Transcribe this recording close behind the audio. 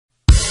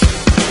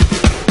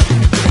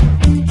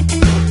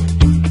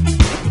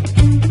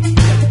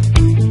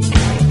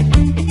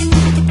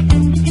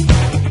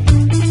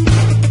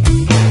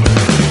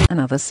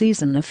another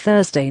season of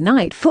Thursday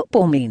Night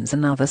Football means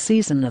another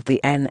season of the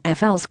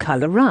NFL's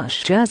Color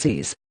Rush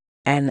jerseys.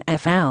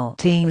 NFL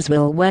teams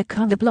will wear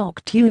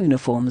color-blocked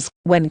uniforms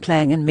when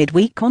playing in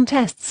midweek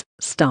contests,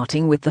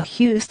 starting with the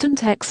Houston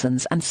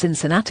Texans and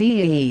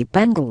Cincinnati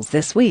Bengals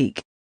this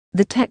week.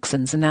 The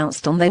Texans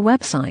announced on their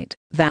website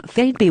that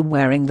they'd be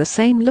wearing the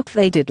same look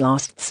they did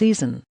last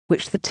season,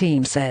 which the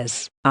team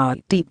says are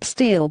deep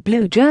steel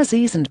blue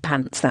jerseys and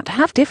pants that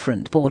have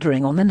different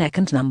bordering on the neck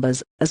and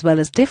numbers, as well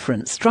as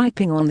different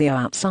striping on the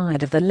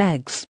outside of the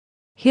legs.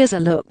 Here's a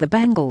look. The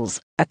Bengals,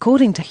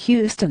 according to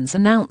Houston's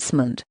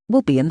announcement,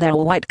 will be in their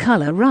white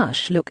color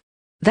rush look.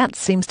 That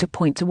seems to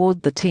point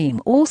toward the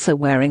team also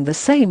wearing the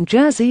same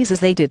jerseys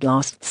as they did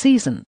last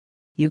season.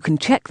 You can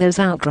check those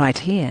out right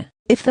here.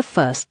 If the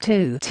first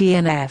two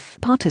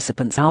TNF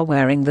participants are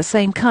wearing the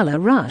same color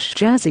rush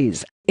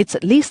jerseys, it's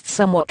at least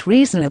somewhat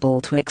reasonable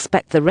to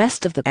expect the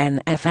rest of the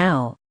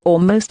NFL, or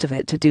most of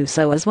it, to do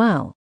so as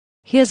well.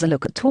 Here's a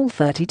look at all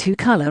 32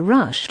 color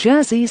rush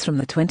jerseys from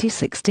the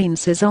 2016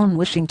 season.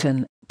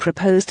 Washington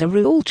proposed a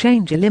rule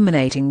change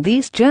eliminating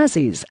these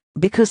jerseys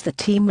because the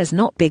team is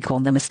not big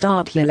on the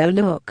mustard yellow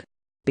look.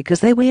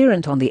 Because they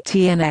weren't on the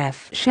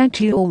TNF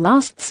schedule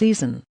last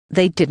season,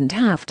 they didn't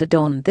have to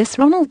don this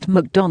Ronald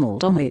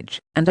McDonald homage,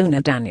 and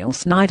owner Daniel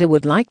Snyder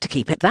would like to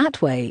keep it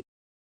that way.